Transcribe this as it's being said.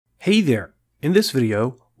Hey there! In this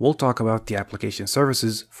video, we'll talk about the application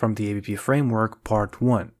services from the ABP Framework Part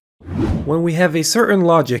 1. When we have a certain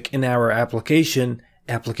logic in our application,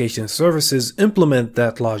 application services implement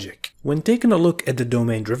that logic. When taking a look at the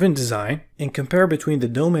domain-driven design and compare between the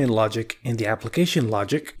domain logic and the application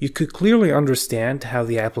logic, you could clearly understand how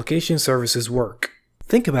the application services work.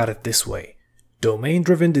 Think about it this way.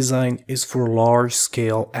 Domain-driven design is for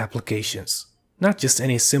large-scale applications, not just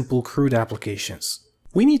any simple crude applications.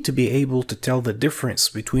 We need to be able to tell the difference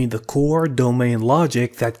between the core domain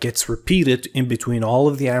logic that gets repeated in between all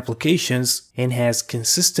of the applications and has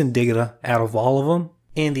consistent data out of all of them,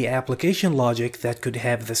 and the application logic that could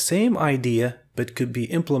have the same idea but could be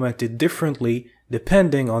implemented differently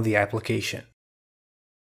depending on the application.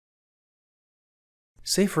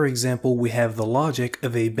 Say for example we have the logic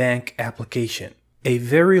of a bank application, a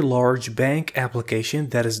very large bank application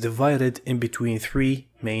that is divided in between three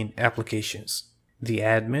main applications. The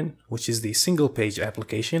admin, which is the single page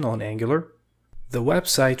application on Angular, the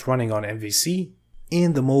website running on MVC,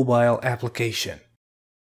 and the mobile application.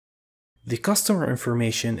 The customer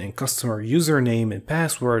information and customer username and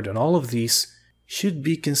password and all of these should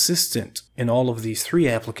be consistent in all of these three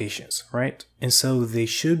applications, right? And so they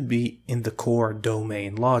should be in the core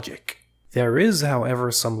domain logic. There is,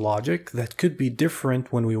 however, some logic that could be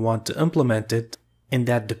different when we want to implement it, and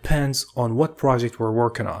that depends on what project we're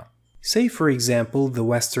working on. Say for example the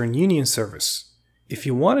Western Union service. If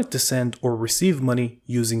you wanted to send or receive money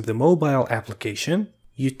using the mobile application,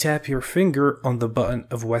 you tap your finger on the button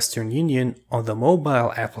of Western Union on the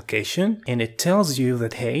mobile application and it tells you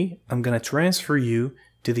that hey, I'm gonna transfer you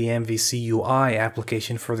to the MVC UI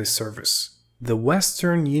application for this service. The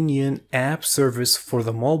Western Union app service for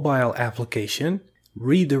the mobile application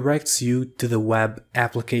redirects you to the web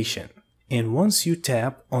application. And once you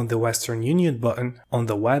tap on the Western Union button on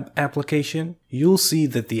the web application, you'll see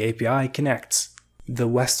that the API connects. The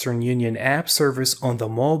Western Union app service on the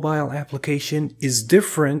mobile application is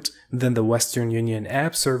different than the Western Union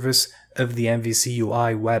app service of the MVC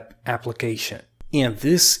UI web application. And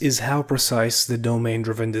this is how precise the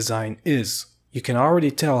domain-driven design is. You can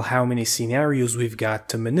already tell how many scenarios we've got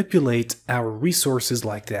to manipulate our resources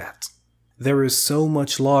like that. There is so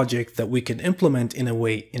much logic that we can implement in a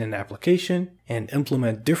way in an application and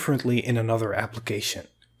implement differently in another application.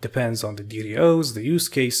 Depends on the DTOs, the use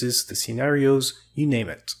cases, the scenarios, you name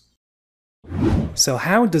it. So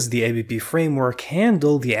how does the ABP framework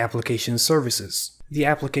handle the application services? The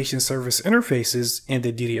application service interfaces and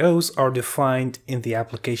the DTOs are defined in the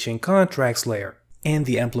application contracts layer, and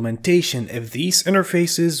the implementation of these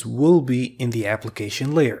interfaces will be in the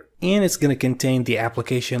application layer. And it's going to contain the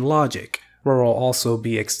application logic, where we'll also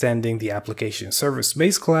be extending the application service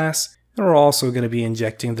base class, and we're also going to be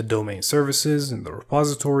injecting the domain services and the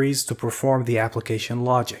repositories to perform the application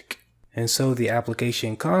logic. And so the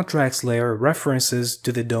application contracts layer references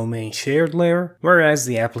to the domain shared layer, whereas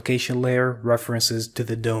the application layer references to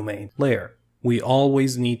the domain layer. We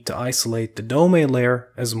always need to isolate the domain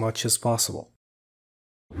layer as much as possible.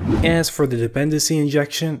 As for the dependency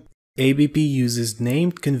injection, ABP uses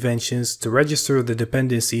named conventions to register the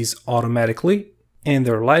dependencies automatically, and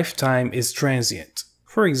their lifetime is transient.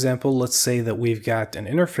 For example, let's say that we've got an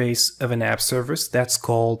interface of an app service that's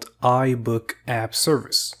called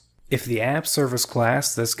iBookAppService. If the app service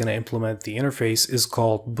class that's going to implement the interface is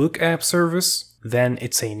called BookAppService, then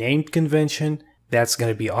it's a named convention that's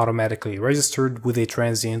going to be automatically registered with a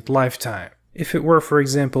transient lifetime. If it were, for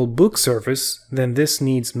example, BookService, then this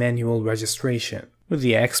needs manual registration with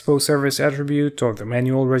the Expo service attribute or the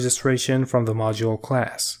manual registration from the module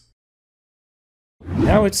class.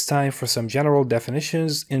 Now it's time for some general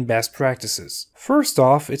definitions and best practices. First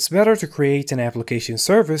off, it's better to create an application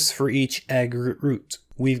service for each aggregate route.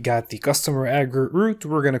 We've got the customer aggregate route,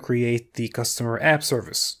 we're going to create the customer app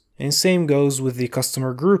service. And same goes with the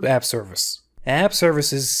customer group app service. App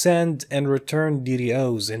services send and return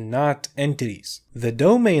DTOs and not entities. The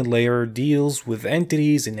domain layer deals with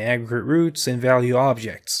entities and aggregate routes and value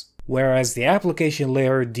objects, whereas the application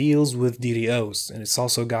layer deals with DTOs, and it's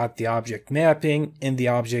also got the object mapping and the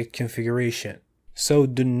object configuration. So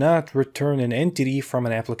do not return an entity from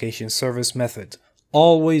an application service method.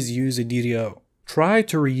 Always use a DTO. Try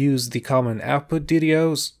to reuse the common output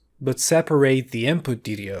DTOs, but separate the input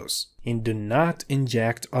DTOs. And do not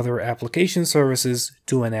inject other application services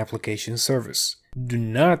to an application service. Do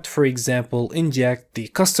not, for example, inject the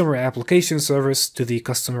customer application service to the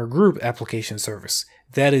customer group application service.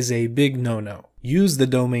 That is a big no-no. Use the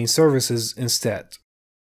domain services instead.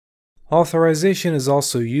 Authorization is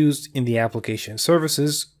also used in the application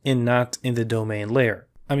services and not in the domain layer.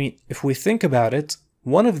 I mean, if we think about it,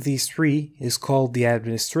 One of these three is called the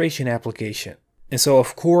administration application. And so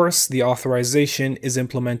of course the authorization is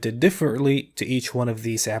implemented differently to each one of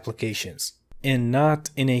these applications, and not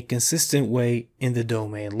in a consistent way in the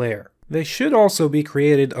domain layer. They should also be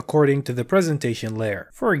created according to the presentation layer.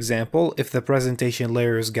 For example, if the presentation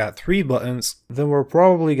layer's got 3 buttons, then we're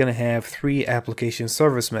probably going to have 3 application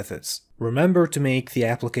service methods. Remember to make the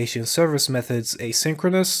application service methods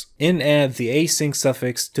asynchronous and add the async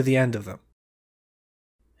suffix to the end of them.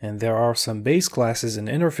 And there are some base classes and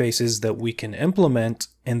interfaces that we can implement,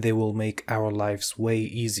 and they will make our lives way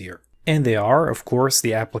easier. And they are, of course,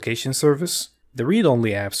 the application service, the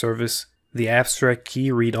read-only app service, the abstract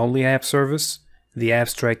key read-only app service, the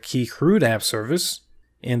abstract key CRUD app service,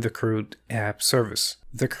 and the CRUD app service.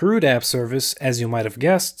 The CRUD app service, as you might have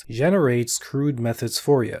guessed, generates CRUD methods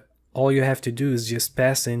for you. All you have to do is just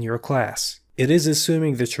pass in your class. It is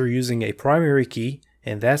assuming that you're using a primary key,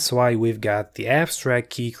 and that's why we've got the abstract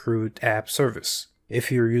key CRUD app service,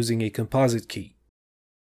 if you're using a composite key.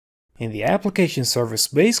 And the application service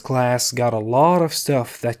base class got a lot of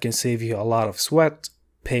stuff that can save you a lot of sweat,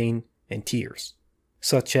 pain, and tears,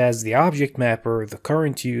 such as the object mapper, the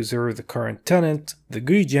current user, the current tenant, the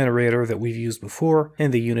GUI generator that we've used before,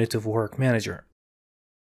 and the unit of work manager.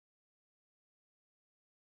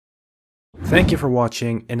 Thank you for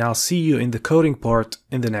watching, and I'll see you in the coding part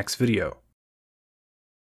in the next video.